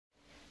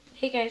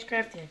Hey guys,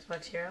 Crafty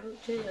Xbox here.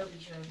 Today I'll be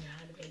showing you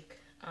how to make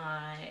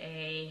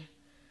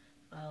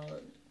well,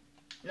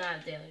 not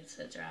a daily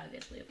sensor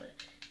obviously, but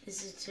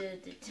this is to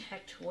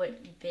detect what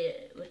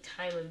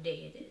time of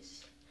day it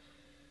is.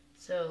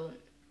 So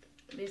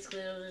basically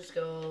it'll just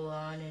go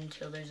on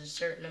until there's a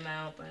certain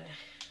amount, but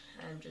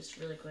I'm just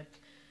really quick.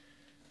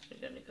 I'm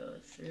gonna go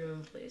through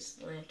and place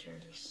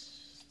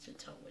lanterns to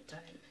tell what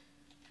time.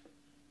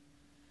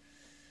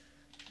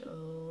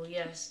 So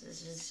yes,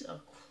 this is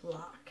a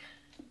clock.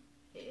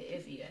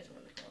 If you guys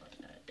want to call it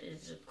that,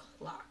 it's a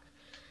clock.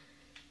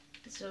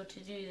 So to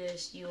do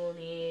this, you will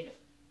need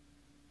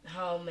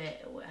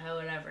helmet,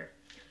 whatever,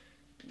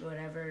 and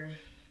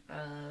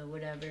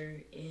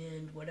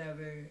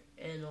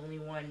only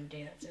one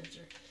dance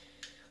sensor.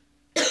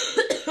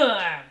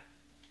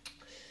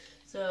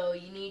 So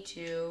you need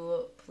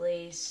to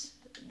place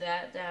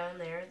that down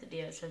there, the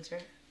dance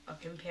sensor, a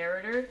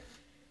comparator,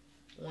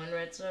 1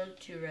 redstone,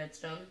 2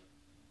 redstone,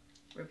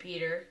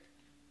 repeater,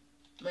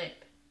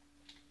 lamp.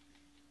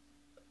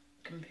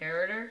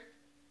 Comparator,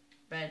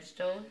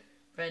 redstone,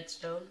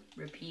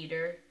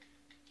 repeater,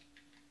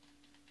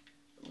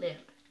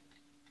 lamp.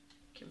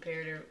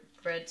 Comparator,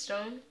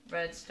 redstone,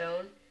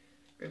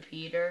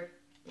 repeater,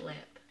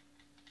 lamp.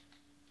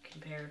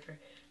 Comparator,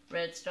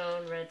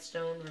 redstone,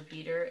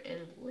 repeater,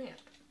 and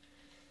lamp.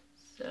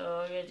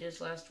 So I'm going to do this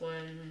last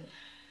one,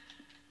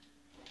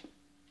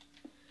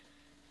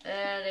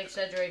 and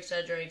etc.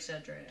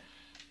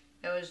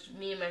 That was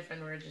me and my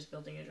friend were just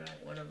building a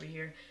giant one over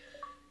here,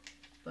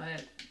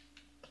 but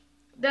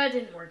that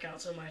didn't work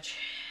out so much.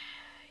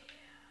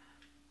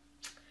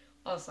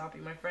 All sloppy.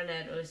 My friend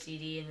had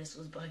OCD and this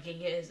was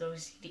bugging his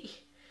OCD.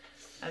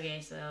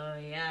 Okay, so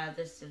yeah,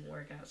 this didn't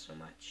work out so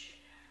much.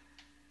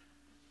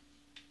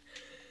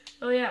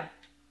 Oh yeah.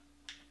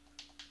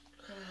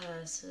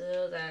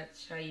 So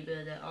that's how you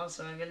build it.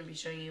 Also, I'm going to be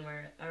showing you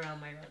around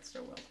my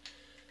redstone world.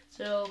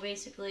 So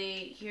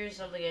basically, here's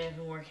something I've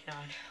been working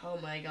on. Oh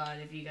my god,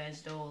 if you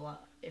guys know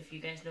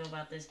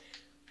about this,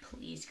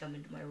 please come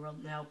into my world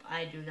and help.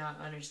 I do not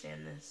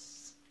understand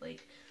this.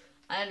 Like,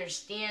 I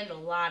understand a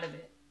lot of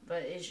it,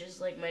 but it's just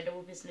like my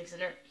double piston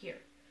extender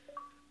here.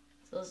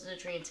 So this is a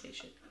train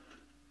station.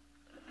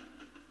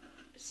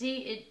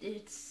 See,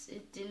 it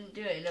didn't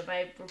do it. And if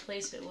I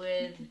replace it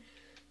with,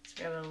 let's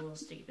grab a little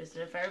sticky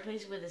piston. If I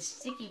replace it with a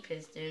sticky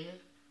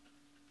piston,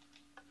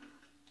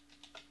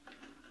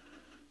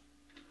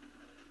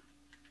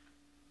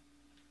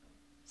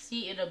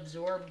 see, it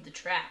absorbed the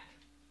track.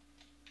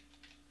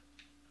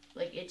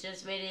 Like, it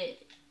just made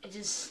it, it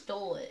just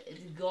stole it.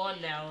 It's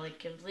gone now, like,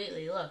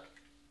 completely. Look.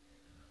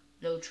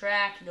 No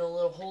track, no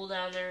little hole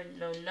down there,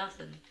 no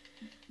nothing.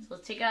 So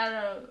let's take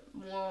out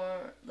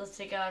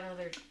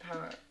another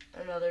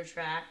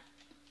track.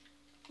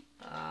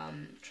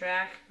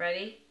 Track,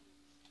 ready?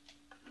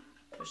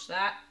 Push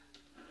that.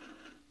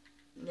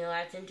 No,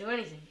 that didn't do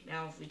anything.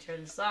 Now if we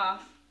turn this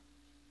off,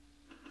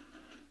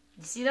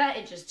 you see that?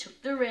 It just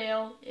took the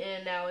rail,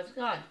 and now it's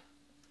gone.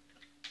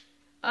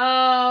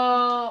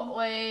 Oh,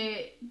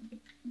 wait.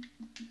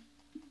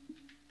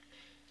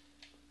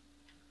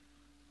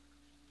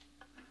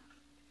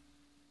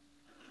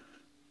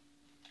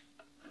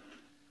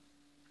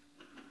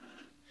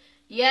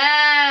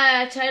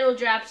 Yeah, tidal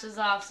drops is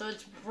off, so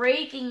it's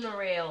breaking the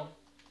rail.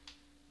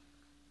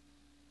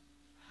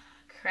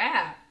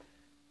 Crap.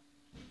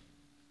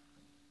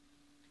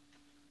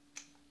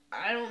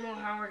 I don't know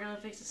how we're going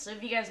to fix this. So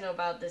if you guys know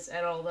about this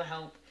at all, the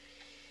help,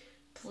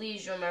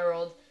 please join my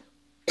world.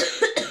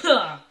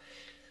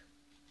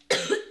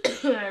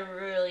 I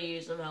really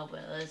use some help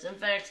with this. And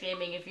FedEx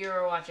Gaming, if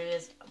you're watching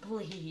this,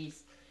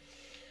 please.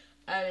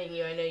 I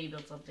know you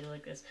built something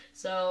like this.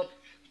 So,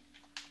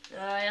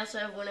 I also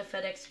have one of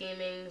FedEx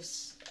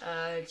Gaming's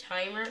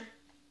timer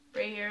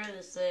right here.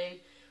 This thing.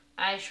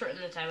 I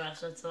shortened the timeout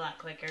so it's a lot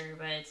quicker,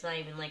 but it's not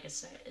even like a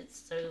set.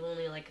 It's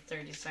only like a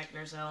 30-second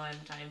or so.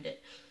 I've timed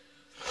it.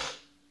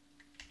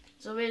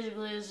 So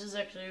basically, this is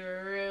actually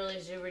really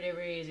super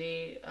duper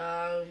easy.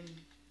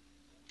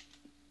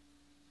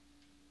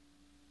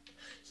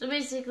 So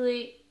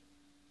basically,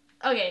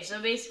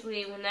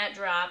 when that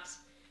drops,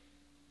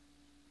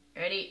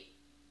 ready,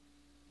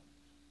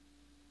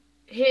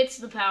 hits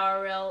the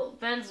power rail,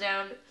 bends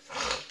down,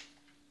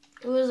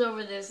 goes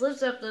over this,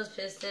 lifts up those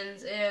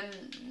pistons,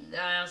 and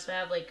I also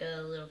have like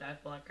a little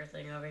back blocker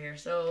thing over here.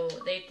 So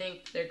they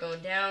think they're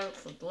going down,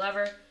 flip the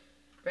lever,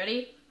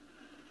 ready,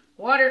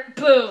 water,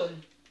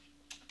 boom,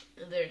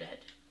 they're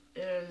dead.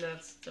 And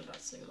that's the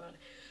best thing about it.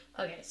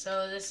 Okay,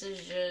 so this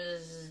is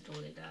just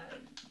delete that.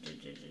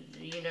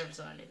 You never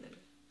saw anything.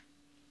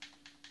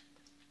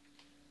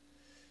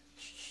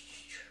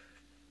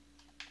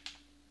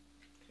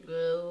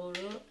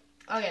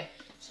 Okay,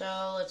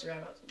 so let's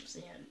grab out some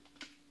sand.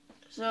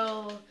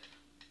 So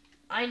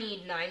I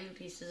need 9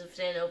 pieces of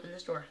sand to open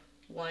this door.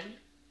 1.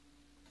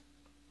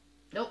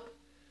 Nope.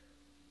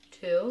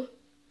 2.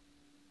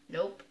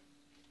 Nope.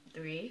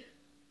 3.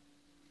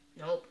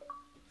 Nope.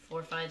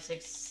 4, 5,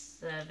 6,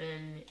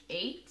 7,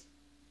 8.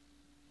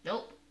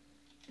 Nope.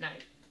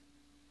 9.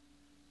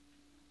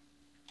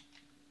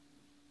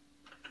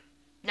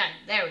 9.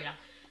 There we go.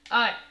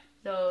 Alright,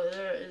 so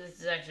this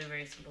is actually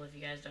very simple if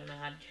you guys don't know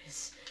how to do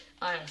this.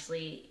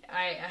 Honestly,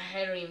 I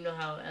don't even know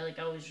how.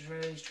 I was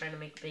really trying to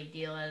make a big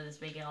deal out of this,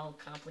 make it all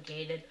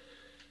complicated.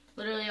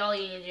 Literally, all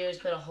you need to do is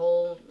put a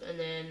hole and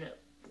then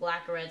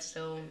black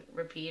redstone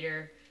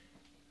repeater,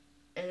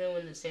 and then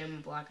when the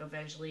salmon block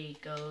eventually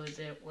goes,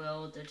 it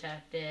will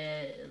detect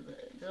it.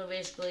 So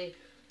basically,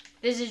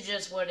 this is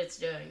just what it's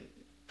doing.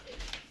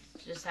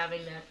 It's just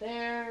having that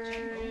there.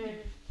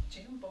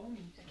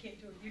 Jamboni. I can't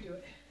do it. You do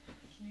it.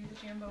 Can you do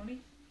the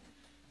Jamboni?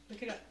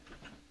 Look it up.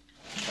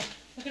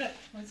 Look it up.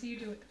 Let's see you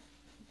do it.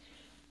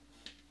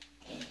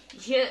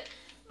 Yeah.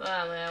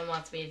 Well, man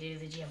wants me to do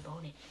the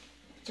Jamboni.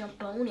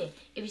 Jamboni.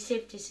 It'd be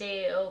safe to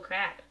say, oh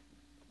crap.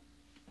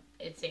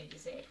 It's safe to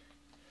say.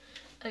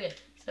 Okay,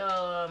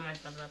 so my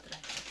phone's about to die.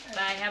 But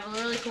I have a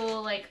really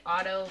cool like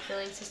auto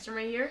filling system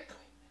right here.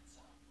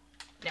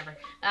 Never.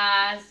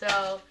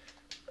 So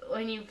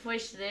when you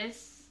push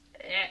this,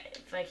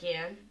 if I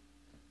can.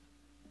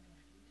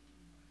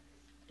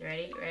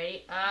 Ready?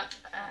 Ready?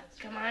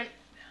 Come on.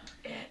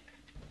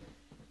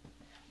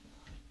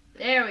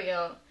 There we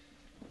go.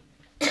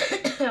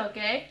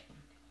 Okay.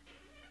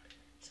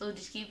 So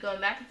just keep going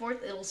back and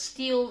forth. It will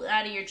steal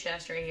out of your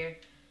chest right here.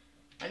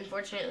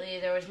 Unfortunately,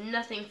 there was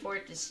nothing for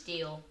it to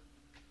steal.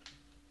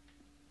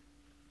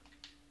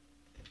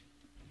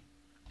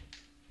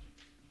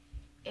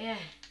 Yeah.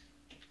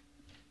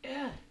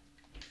 Yeah.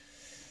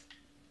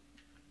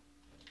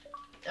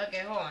 Okay,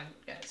 hold on,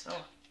 guys. Hold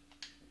on.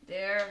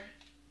 There,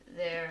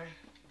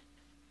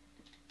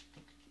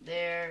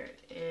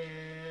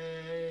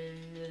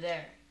 and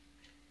there.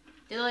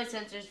 Daylight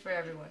sensors for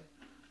everyone.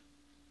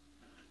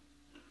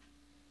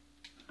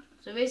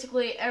 So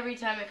basically, every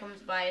time it comes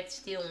by, it's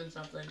stealing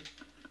something.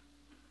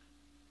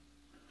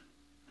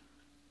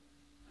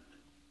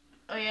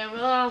 Oh yeah,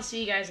 well, I'll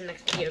see you guys in the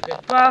next video.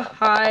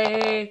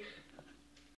 Goodbye.